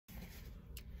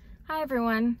Hi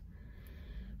everyone.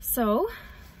 So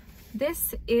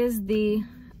this is the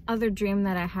other dream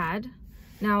that I had.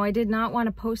 Now I did not want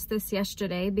to post this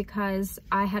yesterday because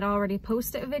I had already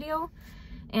posted a video,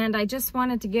 and I just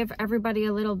wanted to give everybody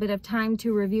a little bit of time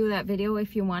to review that video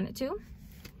if you wanted to.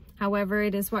 However,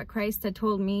 it is what Christ had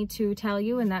told me to tell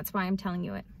you, and that's why I'm telling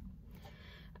you it.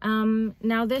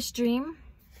 Now this dream,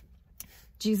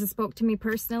 Jesus spoke to me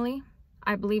personally.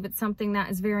 I believe it's something that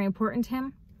is very important to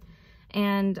him,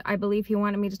 and I believe he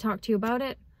wanted me to talk to you about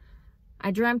it.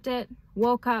 I dreamt it,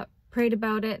 woke up, prayed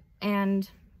about it, and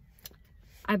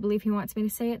I believe he wants me to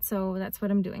say it, so that's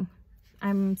what I'm doing.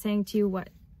 I'm saying to you what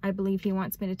I believe he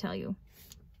wants me to tell you.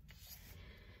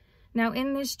 Now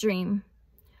in this dream,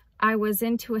 I was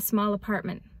into a small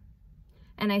apartment,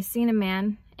 and I seen a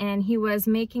man, and he was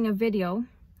making a video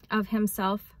of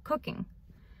himself cooking.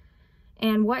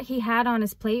 And what he had on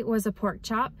his plate was a pork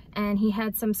chop, and he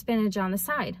had some spinach on the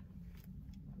side.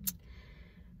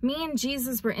 Me and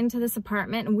Jesus were into this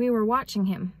apartment, and we were watching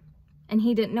him, and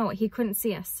he didn't know it. He couldn't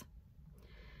see us.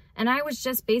 And I was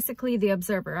just basically the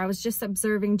observer. I was just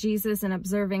observing Jesus and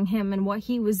observing him and what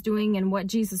he was doing and what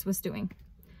Jesus was doing.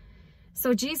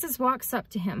 So Jesus walks up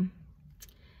to him,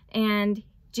 and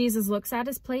Jesus looks at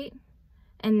his plate,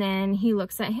 and then he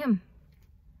looks at him.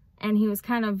 And he was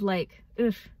kind of like,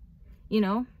 ugh, you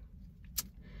know?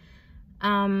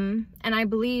 And I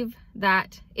believe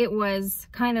that it was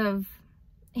kind of,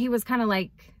 he was kind of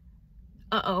like,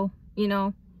 uh-oh, you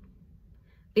know?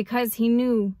 Because he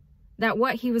knew that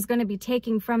what he was going to be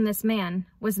taking from this man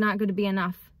was not going to be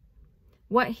enough.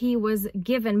 What he was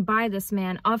given by this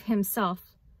man of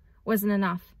himself wasn't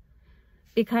enough.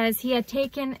 Because he had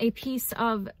taken a piece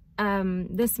of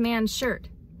this man's shirt.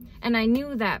 And I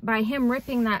knew that by him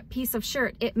ripping that piece of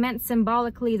shirt, it meant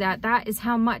symbolically that that is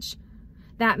how much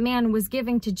that man was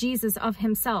giving to Jesus of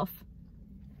himself.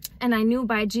 And I knew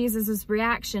by Jesus's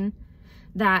reaction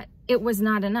that it was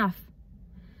not enough.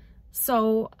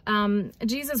 So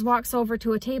Jesus walks over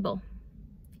to a table,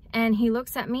 and he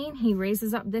looks at me, and he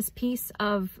raises up this piece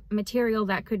of material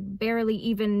that could barely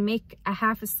even make a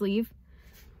half a sleeve.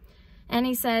 And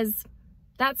he says,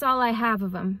 "That's all I have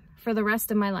of him for the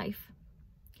rest of my life."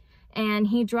 And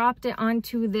he dropped it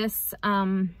onto this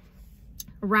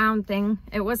round thing.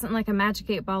 It wasn't like a Magic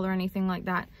 8 ball or anything like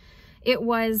that. It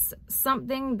was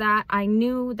something that I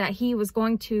knew that he was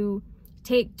going to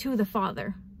take to the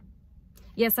Father.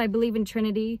 Yes, I believe in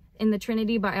the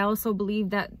Trinity, but I also believe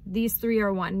that these three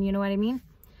are one, you know what I mean?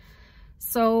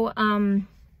 So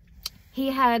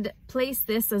he had placed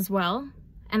this as well,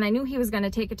 and I knew he was going to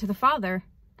take it to the Father.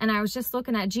 And I was just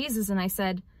looking at Jesus, and I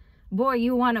said, "Boy,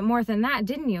 you wanted more than that,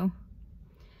 didn't you?"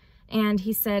 And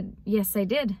he said, "Yes, I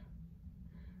did."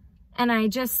 And I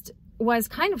just was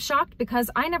kind of shocked because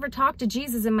I never talked to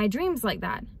Jesus in my dreams like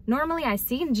that. Normally I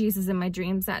seen Jesus in my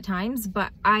dreams at times,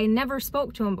 but I never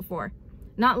spoke to him before.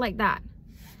 Not like that.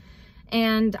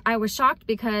 And I was shocked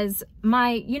because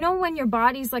you know when your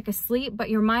body's like asleep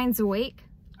but your mind's awake?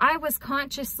 I was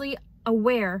consciously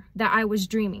aware that I was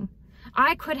dreaming.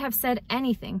 I could have said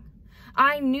anything.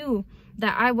 I knew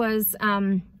that I was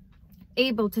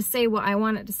able to say what I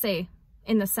wanted to say,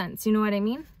 in the sense, you know what I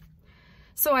mean?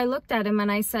 So I looked at him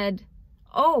and I said,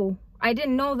 "Oh, I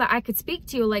didn't know that I could speak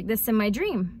to you like this in my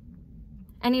dream."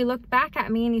 And he looked back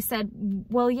at me and he said,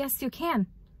 "Well, yes, you can."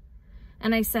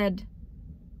 And I said,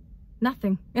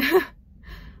 "Nothing."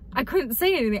 I couldn't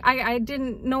say anything. I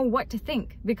didn't know what to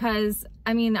think because,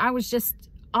 I mean, I was just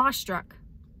awestruck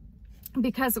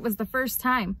because it was the first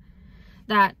time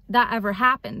that ever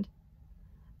happened.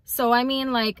 So, I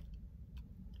mean, like,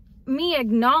 me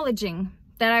acknowledging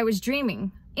that I was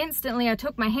dreaming, instantly I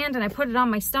took my hand and I put it on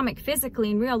my stomach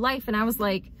physically in real life, and I was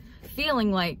like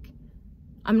feeling like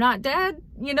I'm not dead,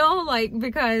 you know, like,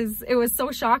 because it was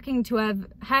so shocking to have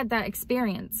had that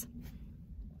experience.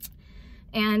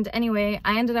 And anyway,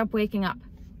 I ended up waking up.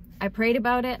 I prayed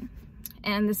about it,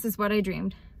 and this is what I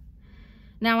dreamed.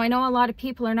 Now, I know a lot of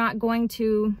people are not going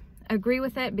to agree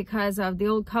with it because of the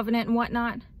old covenant and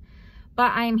whatnot,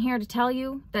 but I am here to tell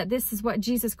you that this is what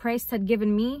Jesus Christ had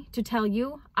given me to tell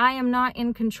you. I am not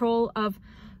in control of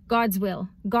God's will.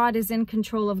 God is in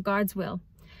control of God's will.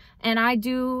 And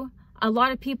a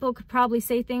lot of people could probably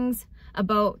say things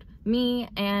about me,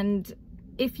 and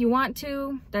if you want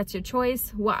to, that's your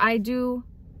choice. What I do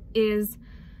is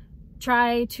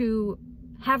try to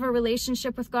have a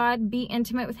relationship with God, be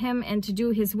intimate with him, and to do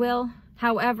his will.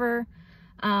 However,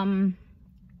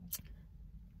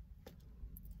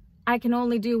 I can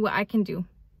only do what I can do.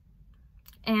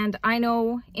 And I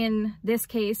know in this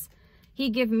case, he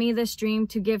gave me this dream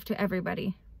to give to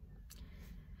everybody.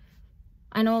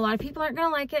 I know a lot of people aren't going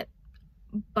to like it,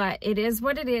 but it is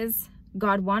what it is.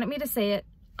 God wanted me to say it.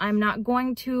 I'm not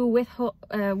going to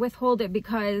withhold it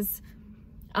because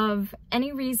of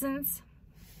any reasons.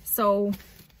 So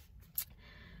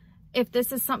if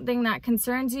this is something that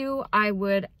concerns you, I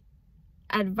would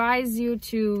advise you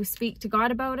to speak to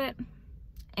God about it,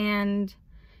 and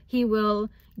he will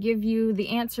give you the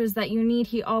answers that you need.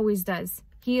 He always does.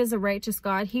 He is a righteous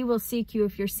God. He will seek you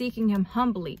if you're seeking him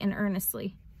humbly and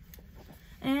earnestly.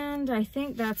 And I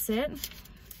think that's it.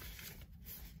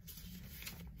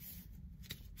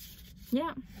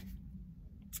 Yeah,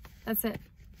 that's it.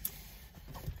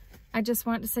 I just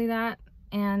want to say that,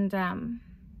 and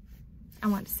I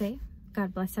want to say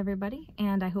God bless everybody,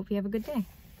 and I hope you have a good day.